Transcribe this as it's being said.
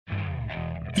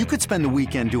You could spend the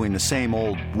weekend doing the same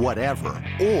old whatever,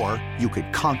 or you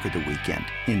could conquer the weekend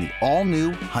in the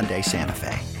all-new Hyundai Santa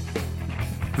Fe.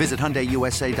 Visit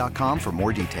HyundaiUSA.com for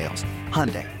more details.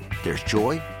 Hyundai, there's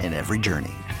joy in every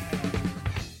journey.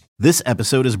 This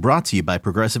episode is brought to you by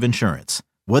Progressive Insurance.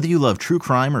 Whether you love true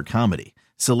crime or comedy,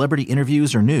 celebrity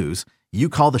interviews or news, you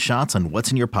call the shots on what's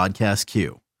in your podcast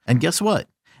queue. And guess what?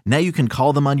 Now you can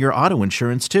call them on your auto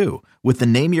insurance too with the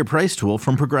Name Your Price tool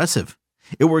from Progressive.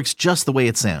 It works just the way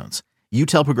it sounds. You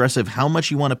tell Progressive how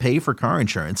much you want to pay for car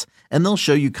insurance, and they'll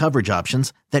show you coverage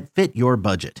options that fit your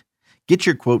budget. Get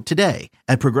your quote today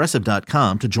at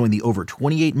Progressive.com to join the over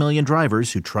 28 million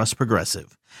drivers who trust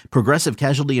Progressive. Progressive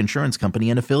Casualty Insurance Company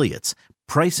and Affiliates.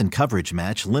 Price and coverage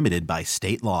match limited by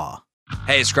state law.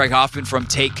 Hey, it's Greg Hoffman from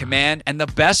Take Command, and the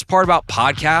best part about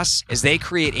podcasts is they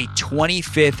create a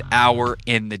 25th hour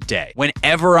in the day.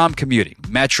 Whenever I'm commuting,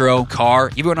 metro,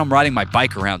 car, even when I'm riding my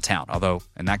bike around town, although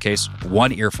in that case,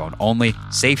 one earphone only,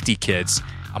 safety kids,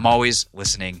 I'm always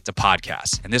listening to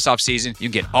podcasts. And this offseason, you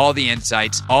can get all the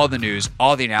insights, all the news,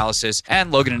 all the analysis, and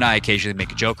Logan and I occasionally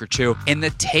make a joke or two in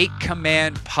the Take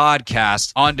Command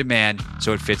podcast on demand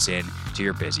so it fits in to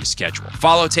your busy schedule.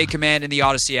 Follow Take Command in the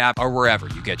Odyssey app or wherever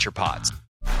you get your pods.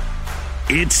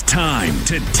 It's time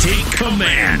to take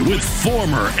command with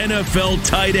former NFL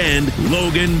tight end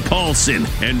Logan Paulsen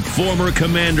and former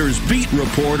Commanders beat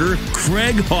reporter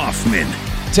Craig Hoffman.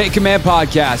 Take Command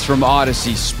podcast from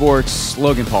Odyssey Sports.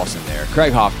 Logan Paulsen there.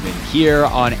 Craig Hoffman here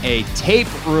on a tape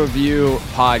review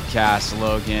podcast,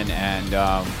 Logan. And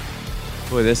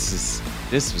boy, this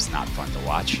was not fun to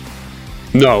watch.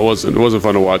 No, it wasn't. It wasn't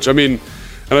fun to watch. I mean,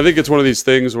 and I think it's one of these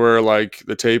things where like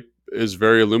the tape is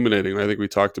very illuminating. I think we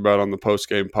talked about on the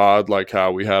post-game pod, like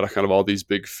how we had kind of all these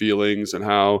big feelings and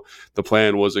how the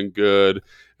plan wasn't good.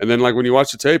 And then like when you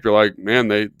watch the tape, you're like, man,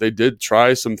 they did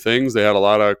try some things. They had a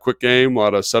lot of quick game, a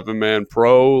lot of 7-man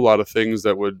pro, a lot of things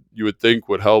that you would think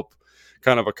would help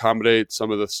kind of accommodate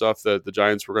some of the stuff that the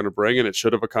Giants were going to bring. And it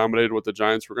should have accommodated what the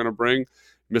Giants were going to bring.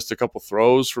 Missed a couple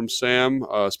throws from Sam,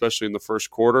 especially in the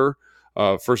first quarter,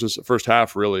 first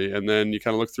half really. And then you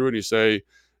kind of look through it and you say,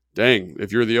 dang,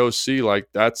 if you're the OC, like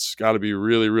that's got to be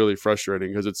really, really frustrating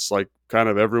because it's like kind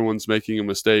of everyone's making a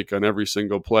mistake on every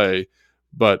single play,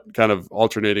 but kind of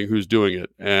alternating who's doing it.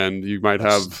 And you might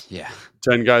have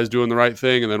 10 guys doing the right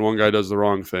thing and then one guy does the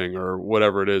wrong thing or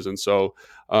whatever it is. And so,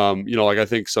 like I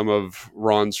think some of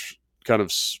Ron's kind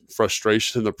of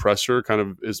frustration in the presser kind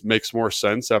of makes more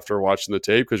sense after watching the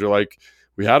tape because you're like,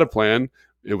 we had a plan.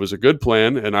 It was a good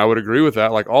plan, and I would agree with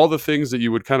that. Like all the things that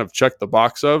you would kind of check the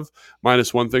box of,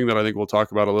 minus one thing that I think we'll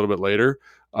talk about a little bit later.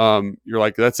 You're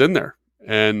like, that's in there.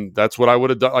 And that's what I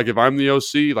would have done. Like if I'm the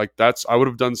OC, like I would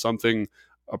have done something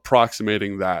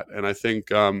approximating that. And I think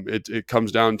it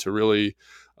comes down to really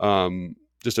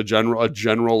just a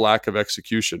general lack of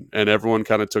execution, and everyone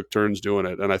kind of took turns doing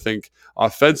it. And I think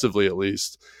offensively, at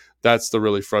least, that's the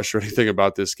really frustrating thing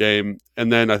about this game.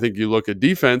 And then I think you look at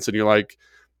defense and you're like,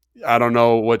 I don't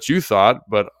know what you thought,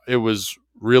 but it was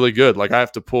really good. Like I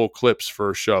have to pull clips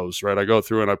for shows, right? I go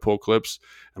through and I pull clips,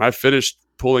 and I finished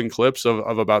pulling clips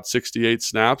of about 68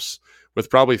 snaps with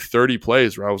probably 30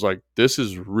 plays where I was like, this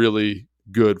is really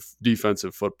good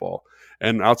defensive football.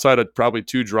 And outside of probably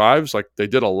 2 drives, like they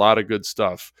did a lot of good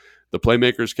stuff. The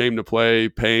playmakers came to play.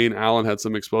 Payne, Allen had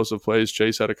some explosive plays.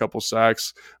 Chase had a couple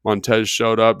sacks. Montez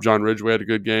showed up. John Ridgeway had a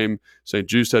good game. St.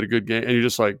 Juice had a good game. And you're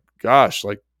just like, gosh,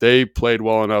 like they played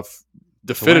well enough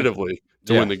definitively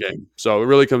to win the game. So it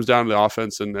really comes down to the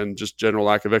offense and just general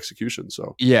lack of execution.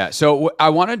 So I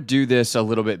want to do this a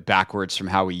little bit backwards from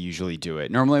how we usually do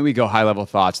it. Normally we go high level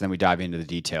thoughts and then we dive into the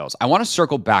details. I want to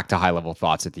circle back to high level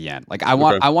thoughts at the end. Like I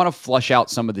want to flush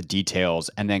out some of the details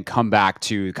and then come back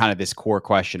to kind of this core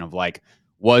question of like,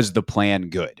 was the plan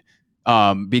good?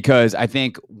 Because I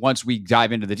think once we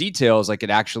dive into the details, like it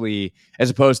actually,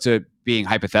 as opposed to being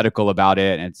hypothetical about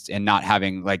it and not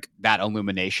having like that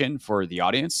illumination for the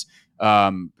audience,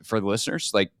 for the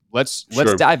listeners, like let's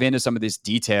dive into some of this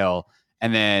detail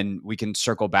and then we can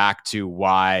circle back to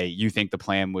why you think the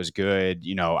plan was good.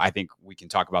 I think we can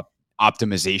talk about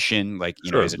optimization, like,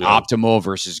 is it optimal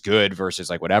versus good versus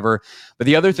like whatever. But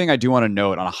the other thing I do want to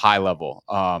note on a high level,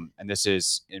 and this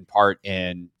is in part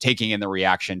in taking in the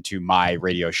reaction to my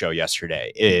radio show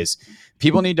yesterday, is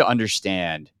people need to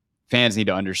understand, fans need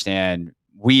to understand,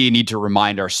 we need to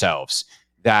remind ourselves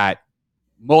that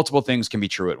multiple things can be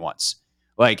true at once.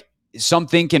 Like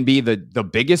something can be the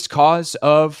biggest cause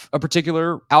of a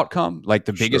particular outcome. Like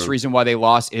the biggest reason why they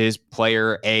lost is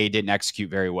player A didn't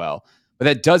execute very well. But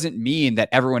that doesn't mean that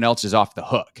everyone else is off the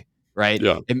hook, right?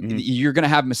 Yeah. You're going to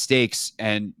have mistakes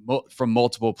and from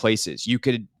multiple places. You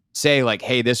could say like,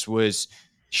 hey, this was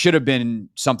should have been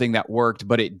something that worked,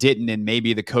 but it didn't. And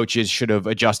maybe the coaches should have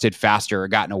adjusted faster or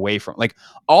gotten away from, like,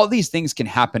 all these things can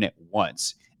happen at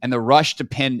once. And the rush to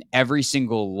pin every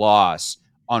single loss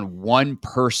on one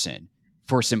person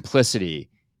for simplicity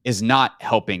is not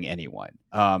helping anyone.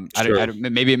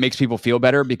 Maybe it makes people feel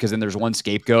better because then there's one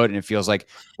scapegoat and it feels like,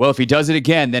 well, if he does it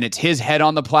again, then it's his head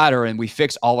on the platter and we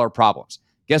fix all our problems.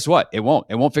 Guess what? It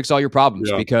won't fix all your problems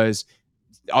because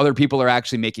other people are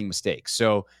actually making mistakes.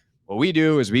 So what we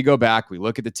do is we go back, we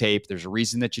look at the tape. There's a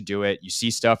reason that you do it. You see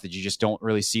stuff that you just don't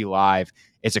really see live.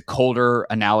 It's a colder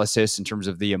analysis in terms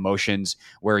of the emotions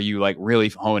where you like really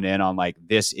hone in on like,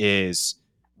 this is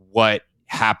what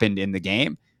happened in the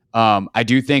game. I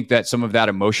do think that some of that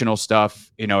emotional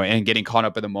stuff, and getting caught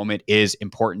up in the moment is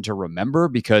important to remember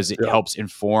because it helps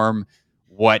inform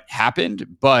what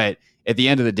happened. But at the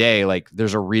end of the day, like,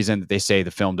 there's a reason that they say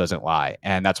the film doesn't lie.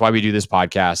 And that's why we do this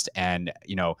podcast. And,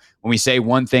 when we say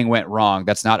one thing went wrong,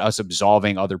 that's not us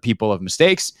absolving other people of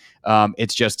mistakes.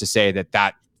 It's just to say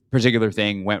that particular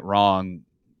thing went wrong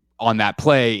on that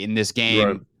play in this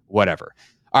game, whatever.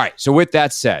 All right. So with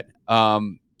that said,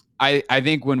 I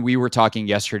think when we were talking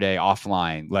yesterday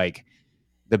offline, like,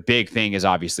 the big thing is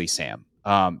obviously Sam.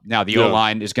 Now the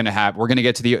O-line is going to we're going to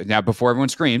get to now before everyone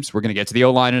screams, we're going to get to the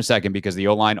O-line in a second because the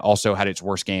O-line also had its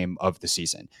worst game of the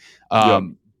season.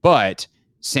 But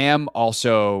Sam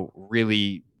also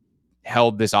really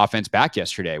held this offense back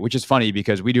yesterday, which is funny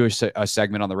because we do a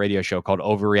segment on the radio show called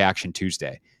Overreaction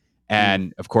Tuesday.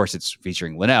 And of course it's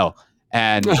featuring Linnell.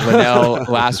 And Linnell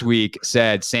last week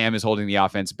said Sam is holding the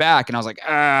offense back. And I was like,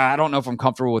 I don't know if I'm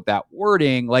comfortable with that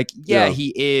wording. Like,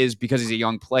 he is because he's a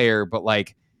young player, but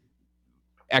like,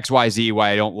 XYZ why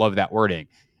I don't love that wording.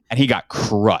 And he got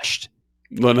crushed.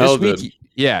 Linnell did.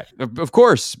 Yeah, of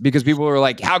course, because people were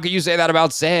like, how could you say that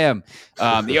about Sam?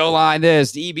 The O-line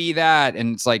this, the EB that.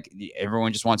 And it's like,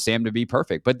 everyone just wants Sam to be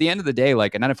perfect. But at the end of the day,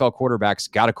 like, an NFL quarterback's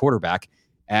got a quarterback.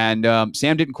 And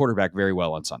Sam didn't quarterback very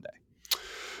well on Sunday.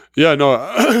 Yeah, no,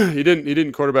 he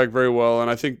didn't quarterback very well. And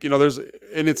I think,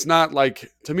 it's not like,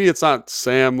 to me, it's not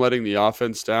Sam letting the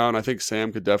offense down. I think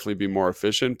Sam could definitely be more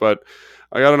efficient, but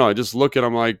I don't know. I just look at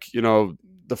him like,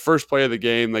 the first play of the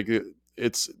game, like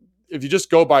it's, if you just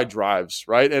go by drives,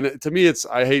 right? And to me,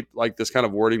 I hate like this kind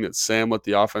of wording that Sam let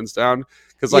the offense down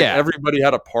because everybody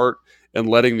had a part in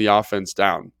letting the offense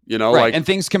down, right. like, and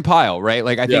things compile, right?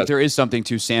 Like I think there is something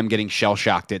to Sam getting shell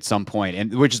shocked at some point,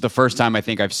 and which is the first time I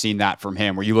think I've seen that from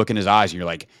him, where you look in his eyes and you're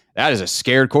like, that is a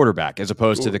scared quarterback, as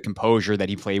opposed to the composure that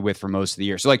he played with for most of the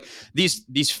year. So like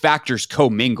these factors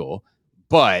commingle,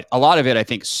 but a lot of it I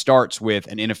think starts with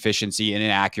an inefficiency and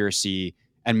inaccuracy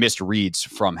and missed reads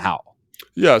from Howell.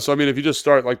 Yeah, so I mean, if you just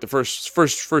start like the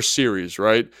first series,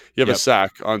 right? You have a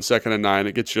sack on 2nd and 9,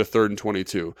 it gets you a 3rd and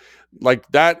 22. Like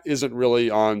that isn't really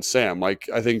on Sam. Like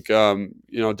I think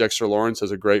Dexter Lawrence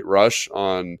has a great rush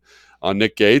on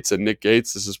Nick Gates, and Nick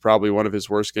Gates, this is probably one of his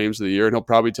worst games of the year, and he'll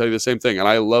probably tell you the same thing. And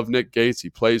I love Nick Gates. He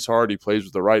plays hard, he plays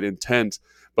with the right intent,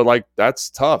 but like that's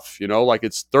tough, like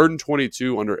it's 3rd and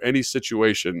 22 under any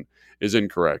situation is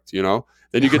incorrect,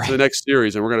 Then you get to the next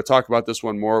series, and we're going to talk about this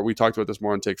one more. We talked about this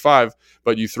more on take 5,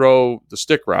 but you throw the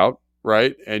stick route,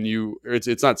 right? And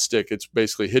it's not stick. It's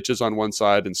basically hitches on one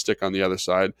side and stick on the other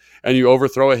side. And you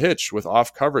overthrow a hitch with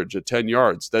off coverage at 10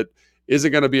 yards. That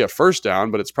isn't going to be a first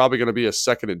down, but it's probably going to be a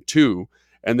 2nd and 2.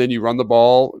 And then you run the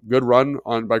ball, good run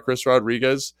by Chris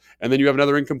Rodriguez. And then you have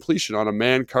another incompletion on a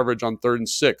man coverage on 3rd and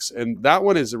 6. And that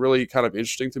one is really kind of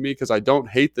interesting to me because I don't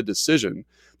hate the decision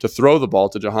to throw the ball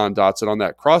to Jahan Dotson on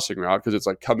that crossing route because it's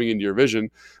like coming into your vision,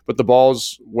 but the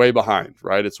ball's way behind,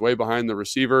 right? It's way behind the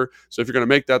receiver. So if you're going to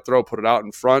make that throw, put it out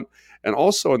in front. And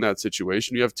also in that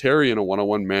situation, you have Terry in a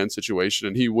 1-on-1 man situation,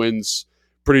 and he wins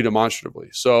pretty demonstratively.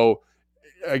 So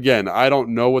again, I don't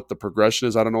know what the progression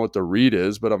is. I don't know what the read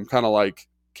is, but I'm kind of like,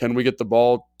 can we get the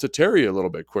ball to Terry a little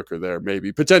bit quicker there?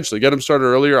 Maybe potentially get him started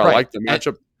earlier. Right. I like the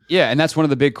matchup. And that's one of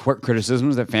the big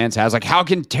criticisms that fans has. Like, how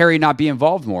can Terry not be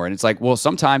involved more? And it's like, well,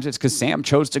 sometimes it's because Sam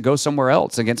chose to go somewhere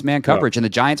else against man coverage, and the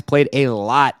Giants played a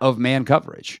lot of man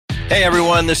coverage. Hey,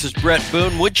 everyone, this is Brett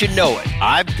Boone. Would you know it?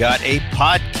 I've got a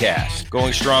podcast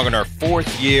going strong in our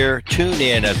 4th year. Tune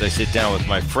in as I sit down with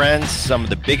my friends, some of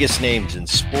the biggest names in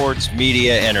sports,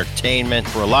 media, entertainment,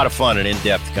 for a lot of fun and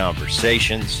in-depth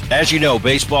conversations. As you know,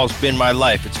 baseball's been my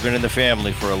life. It's been in the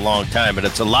family for a long time, but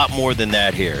it's a lot more than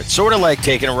that here. It's sort of like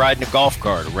taking a ride in a golf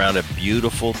cart around a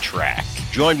beautiful track.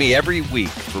 Join me every week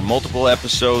for multiple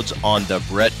episodes on the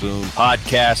Brett Boone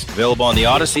Podcast, available on the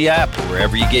Odyssey app or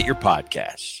wherever you get your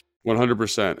podcasts.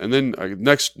 100%. And then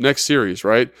next series,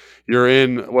 right? You're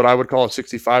in what I would call a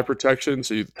 65 protection.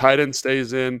 So tight end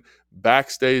stays in,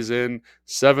 back stays in,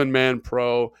 7-man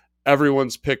pro,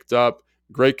 everyone's picked up,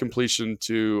 great completion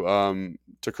to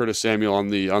Curtis Samuel on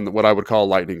the what I would call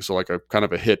lightning, so like a kind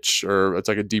of a hitch, or it's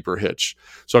like a deeper hitch.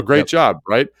 So great job,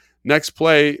 right? Next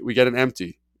play, we get an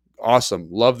empty. Awesome.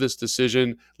 Love this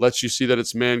decision. Lets you see that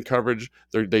it's man coverage.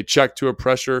 They check to a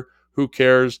pressure. Who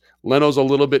cares? Leno's a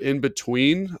little bit in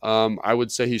between. I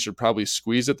would say he should probably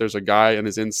squeeze it. There's a guy in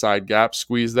his inside gap.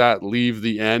 Squeeze that. Leave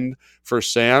the end for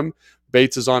Sam.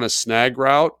 Bates is on a snag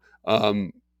route.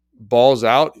 Ball's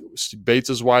out. Bates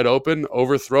is wide open.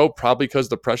 Overthrow, probably because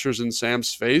the pressure's in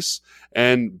Sam's face.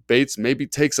 And Bates maybe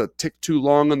takes a tick too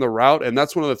long on the route. And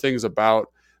that's one of the things about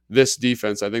this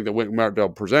defense I think that Wink Martindale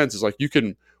presents is like you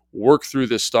can work through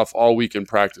this stuff all week in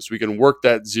practice. We can work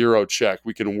that zero check.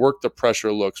 We can work the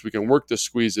pressure looks. We can work the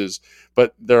squeezes,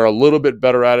 but they're a little bit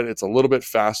better at it. It's a little bit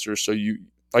faster. So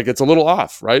it's a little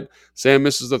off, right? Sam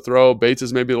misses the throw. Bates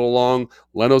is maybe a little long.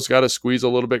 Leno's got to squeeze a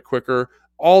little bit quicker.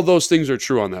 All those things are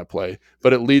true on that play,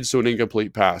 but it leads to an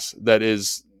incomplete pass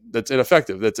that's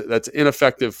ineffective. That's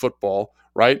ineffective football,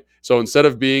 right? So instead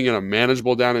of being in a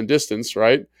manageable down and distance,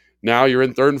 right, now you're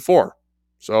in 3rd and 4.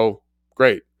 So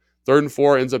great. 3rd and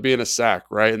 4 ends up being a sack,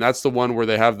 right? And that's the one where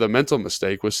they have the mental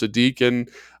mistake with Sadiq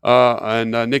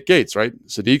and Nick Gates, right?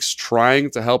 Sadiq's trying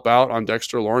to help out on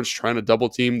Dexter Lawrence, trying to double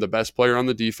team the best player on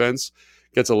the defense.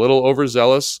 Gets a little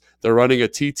overzealous. They're running a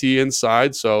TT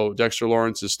inside, so Dexter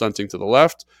Lawrence is stunting to the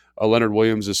left. Leonard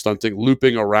Williams is stunting,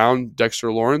 looping around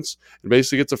Dexter Lawrence, and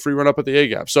basically gets a free run up at the A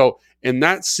gap. So in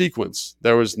that sequence,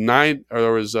 that's 10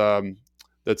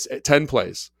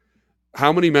 plays.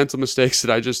 How many mental mistakes did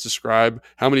I just describe?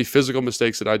 How many physical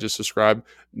mistakes did I just describe?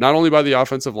 Not only by the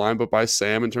offensive line, but by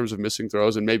Sam in terms of missing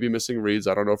throws and maybe missing reads.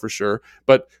 I don't know for sure,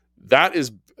 but that.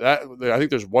 I think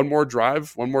there's one more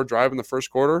drive in the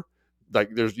first quarter.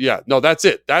 That's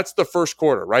it. That's the first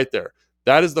quarter right there.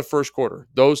 That is the first quarter.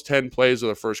 Those 10 plays are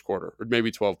the first quarter, or maybe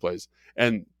 12 plays.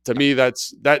 And to me, that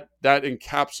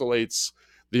encapsulates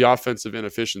the offensive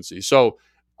inefficiency. So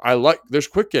there's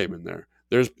quick game in there.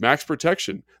 There's max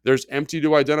protection. There's empty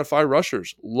to identify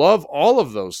rushers. Love all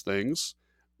of those things.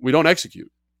 We don't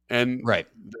execute. And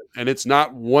it's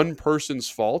not one person's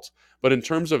fault, but in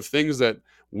terms of things that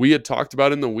we had talked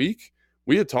about in the week,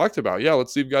 we had talked about,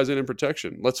 let's leave guys in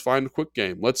protection. Let's find a quick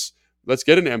game. Let's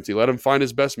get an empty. Let him find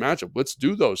his best matchup. Let's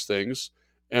do those things.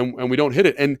 And we don't hit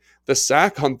it. And the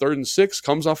sack on 3rd and 6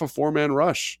 comes off a 4-man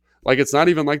rush. Like, it's not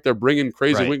even like they're bringing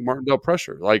crazy Wink Martindale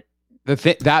pressure. Like,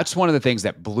 that's one of the things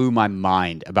that blew my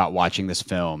mind about watching this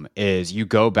film is you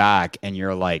go back and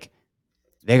you're like,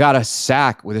 they got a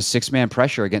sack with a 6-man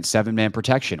pressure against 7-man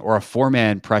protection, or a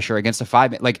 4-man pressure against a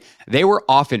 5-man. Like, they were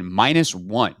often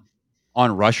 -1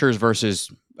 on rushers versus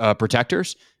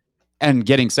protectors and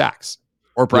getting sacks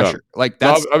or pressure. Like,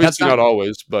 that's obviously not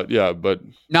always, but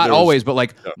not always,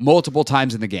 but multiple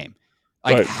times in the game.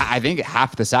 Like, I think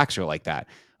half the sacks are like that.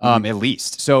 At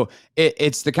least. So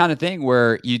it's the kind of thing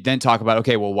where you then talk about,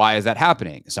 okay, well, why is that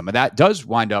happening? Some of that does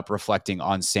wind up reflecting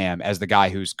on Sam as the guy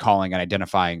who's calling and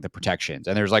identifying the protections.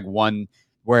 And there's like one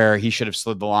where he should have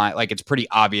slid the line. Like, it's pretty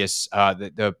obvious,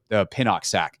 the Pinnock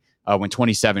sack when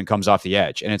 27 comes off the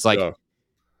edge. And it's like,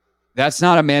 that's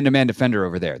not a man-to-man defender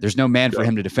over there. There's no man for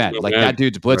him to defend. Like, that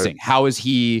dude's blitzing.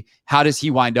 Right. How does he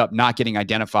wind up not getting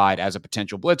identified as a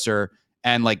potential blitzer?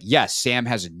 And yes, Sam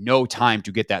has no time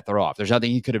to get that throw off. There's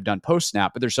nothing he could have done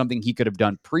post-snap, but there's something he could have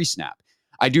done pre-snap.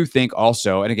 I do think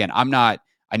also, and again, I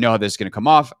know how this is going to come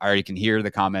off. I already can hear the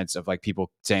comments of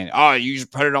people saying, oh, you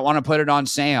just want to put it on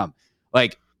Sam.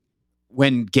 Like,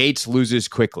 when Gates loses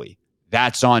quickly,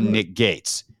 that's on Nick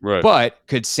Gates. Right. But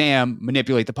could Sam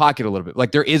manipulate the pocket a little bit?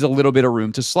 Like, there is a little bit of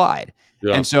room to slide.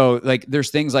 Yeah. And so there's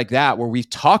things like that where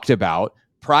we've talked about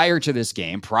prior to this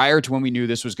game, prior to when we knew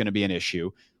this was going to be an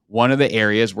issue. One of the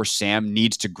areas where Sam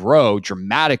needs to grow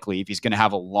dramatically if he's going to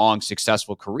have a long,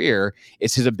 successful career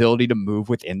is his ability to move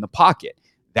within the pocket.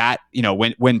 That,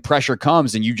 when pressure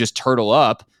comes and you just turtle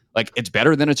up, it's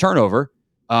better than a turnover.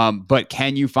 But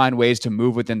can you find ways to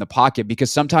move within the pocket?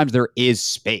 Because sometimes there is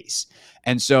space.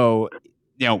 And so,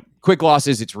 quick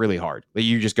losses, it's really hard.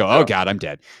 You just go, oh God, I'm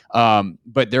dead.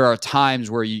 But there are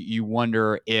times where you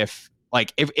wonder if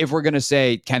we're going to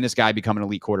say, can this guy become an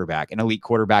elite quarterback? An elite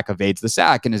quarterback evades the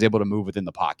sack and is able to move within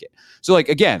the pocket. So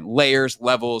again, layers,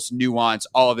 levels, nuance,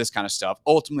 all of this kind of stuff.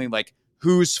 Ultimately,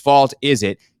 whose fault is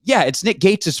it? Yeah, it's Nick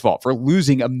Gates' fault for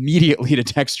losing immediately to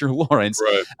Dexter Lawrence.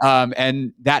 Right.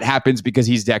 And that happens because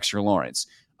he's Dexter Lawrence.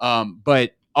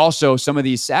 But also some of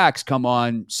these sacks come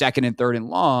on 2nd and 3rd and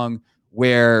long,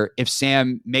 where if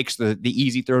Sam makes the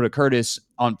easy throw to Curtis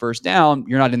on 1st down,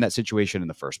 you're not in that situation in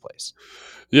the first place.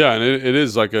 Yeah, and it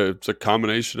is it's a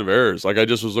combination of errors. I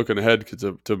just was looking ahead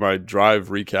to my drive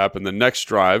recap, and the next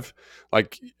drive,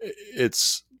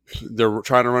 it's they're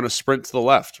trying to run a sprint to the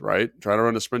left, right? Trying to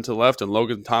run a sprint to the left, and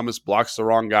Logan Thomas blocks the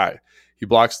wrong guy. He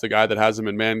blocks the guy that has him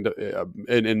in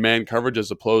man coverage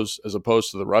as opposed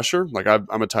to the rusher. Like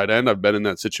I'm a tight end. I've been in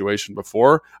that situation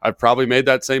before. I've probably made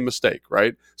that same mistake,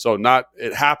 right? So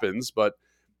it happens, but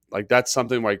like that's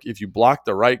something like if you block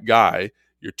the right guy,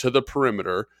 you're to the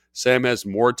perimeter. Sam has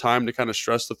more time to kind of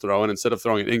stress the throw, and instead of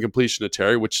throwing an incompletion to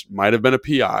Terry, which might have been a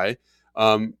PI,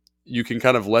 you can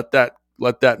kind of let that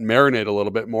marinate a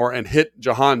little bit more and hit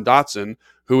Jahan Dotson,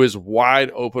 who is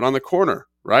wide open on the corner,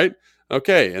 right?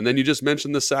 Okay, and then you just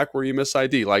mentioned the sack where you miss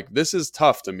ID. Like, this is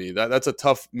tough to me. That's a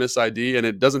tough miss ID, and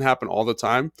it doesn't happen all the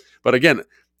time. But again,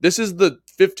 this is the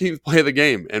 15th play of the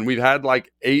game, and we've had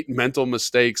like 8 mental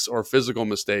mistakes or physical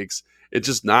mistakes. It's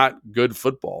just not good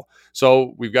football.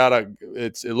 So we've got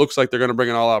it looks like they're going to bring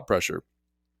an all-out pressure.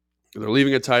 They're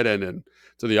leaving a tight end in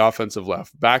to the offensive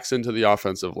left, backs into the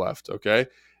offensive left, okay?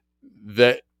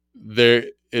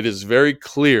 It is very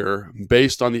clear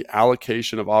based on the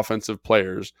allocation of offensive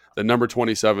players that number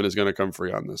 27 is going to come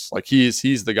free on this. Like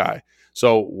he's the guy.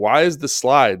 So why is the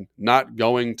slide not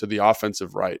going to the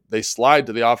offensive right? They slide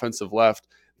to the offensive left.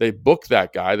 They book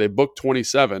that guy. They book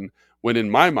 27 when in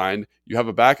my mind, you have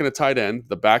a back and a tight end.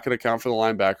 The back can account for the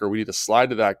linebacker. We need to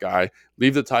slide to that guy,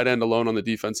 leave the tight end alone on the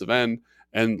defensive end,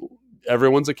 and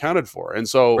everyone's accounted for. And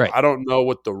so right. I don't know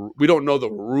we don't know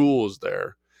the rules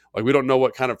there. Like, we don't know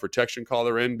what kind of protection call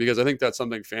they're in, because I think that's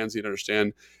something fans need to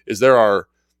understand is there are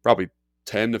probably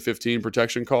 10 to 15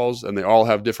 protection calls, and they all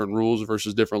have different rules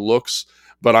versus different looks.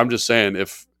 But I'm just saying,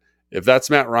 if that's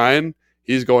Matt Ryan,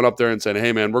 he's going up there and saying,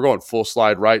 hey, man, we're going full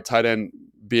slide right, tight end,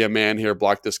 be a man here,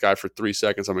 block this guy for 3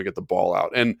 seconds, I'm going to get the ball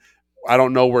out. And I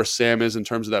don't know where Sam is in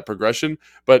terms of that progression,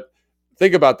 but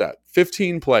think about that.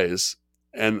 15 plays,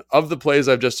 and of the plays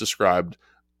I've just described,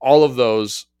 all of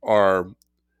those are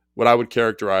what I would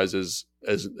characterize as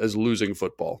losing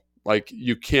football. Like,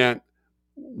 you can't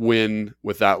win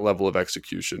with that level of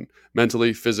execution,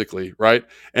 mentally, physically, right?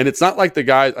 And it's not like the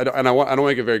guys, I don't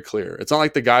make it very clear. It's not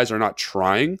like the guys are not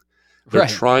trying. They're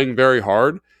trying very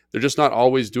hard. They're just not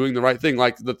always doing the right thing.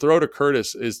 Like, the throw to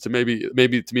Curtis is to maybe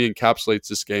to me encapsulates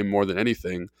this game more than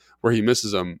anything, where he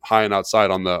misses him high and outside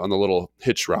on the little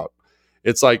hitch route.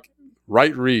 It's like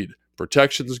right read,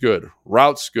 protection's good,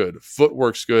 route's good,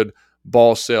 footwork's good,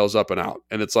 ball sails up and out.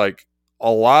 And it's like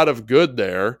a lot of good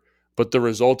there, but the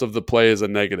result of the play is a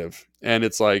negative. And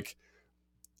it's like,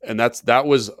 and that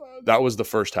was the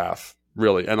first half,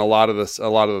 really. And a lot of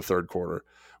the third quarter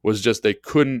was just they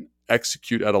couldn't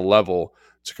execute at a level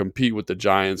to compete with the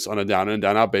Giants on a down in and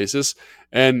down out basis.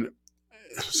 And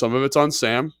some of it's on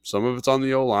Sam, some of it's on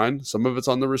the O-line, some of it's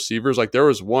on the receivers. Like, there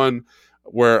was one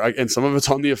where, and some of it's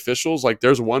on the officials. Like,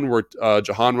 there's one where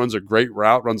Jahan runs a great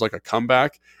route, runs like a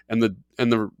comeback, and the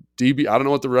DB, I don't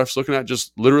know what the ref's looking at,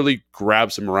 just literally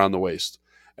grabs him around the waist.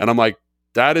 And I'm like,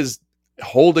 that is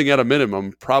holding at a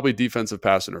minimum, probably defensive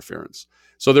pass interference.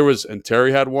 So there was, and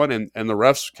Terry had one, and the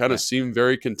refs kind of seemed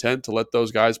very content to let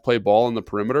those guys play ball in the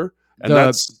perimeter. And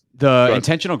that's the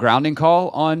intentional grounding call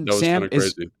on Sam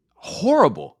is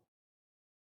horrible.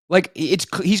 Like, he's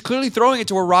clearly throwing it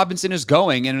to where Robinson is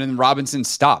going, and then Robinson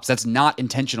stops. That's not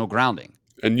intentional grounding.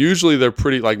 And usually they're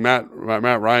pretty, like Matt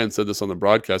Ryan said this on the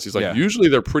broadcast. He's like, usually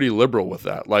they're pretty liberal with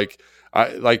that. Like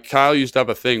Kyle used to have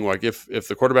a thing, like if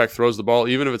the quarterback throws the ball,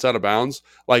 even if it's out of bounds,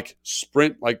 like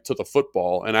sprint like to the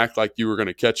football and act like you were going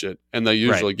to catch it, and they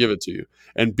usually give it to you.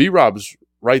 And B-Rob's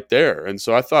right there. And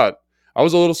so I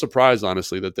was a little surprised,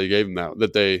 honestly, that they gave him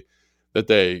that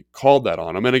they called that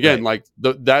on him. And again, like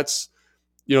that's,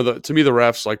 to me, the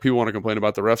refs, like, people want to complain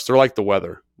about the refs. They're like the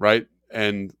weather, right?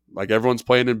 And like, everyone's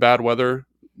playing in bad weather.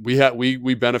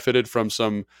 We benefited from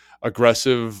some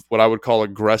aggressive, what I would call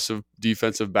aggressive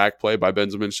defensive back play by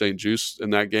Benjamin St-Juste in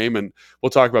that game. And we'll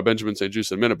talk about Benjamin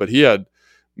St-Juste in a minute, but he had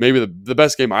maybe the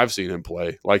best game I've seen him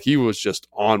play. Like, he was just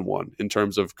on one in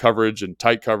terms of coverage and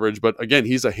tight coverage. But again,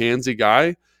 he's a handsy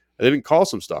guy. They didn't call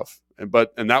some stuff, and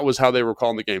that was how they were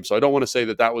calling the game. So I don't want to say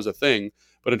that was a thing,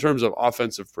 but in terms of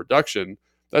offensive production,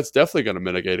 that's definitely going to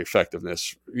mitigate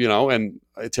effectiveness, and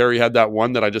Terry had that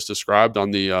one that I just described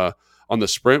on the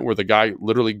sprint where the guy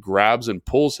literally grabs and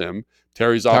pulls him.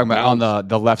 Terry's off balance. On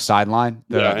the left sideline,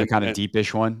 the kind of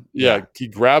deepish one. Yeah, he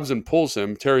grabs and pulls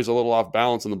him. Terry's a little off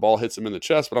balance, and the ball hits him in the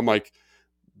chest. But I'm like,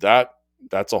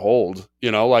 that's a hold.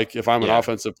 Like, if I'm an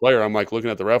offensive player, I'm like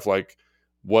looking at the ref like,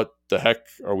 what the heck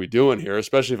are we doing here?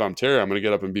 Especially if I'm Terry, I'm going to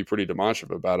get up and be pretty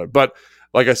demonstrative about it. But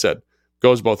like I said,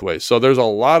 goes both ways. So there's a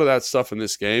lot of that stuff in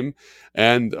this game.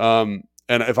 And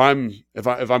if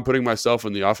I'm putting myself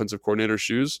in the offensive coordinator's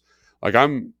shoes, like,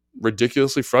 I'm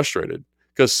ridiculously frustrated,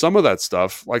 Because some of that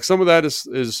stuff, like some of that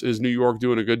is New York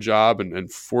doing a good job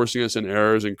and forcing us in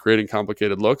errors and creating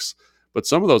complicated looks. But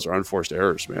some of those are unforced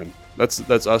errors, man. That's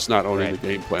us not owning the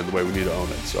game plan the way we need to own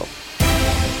it. So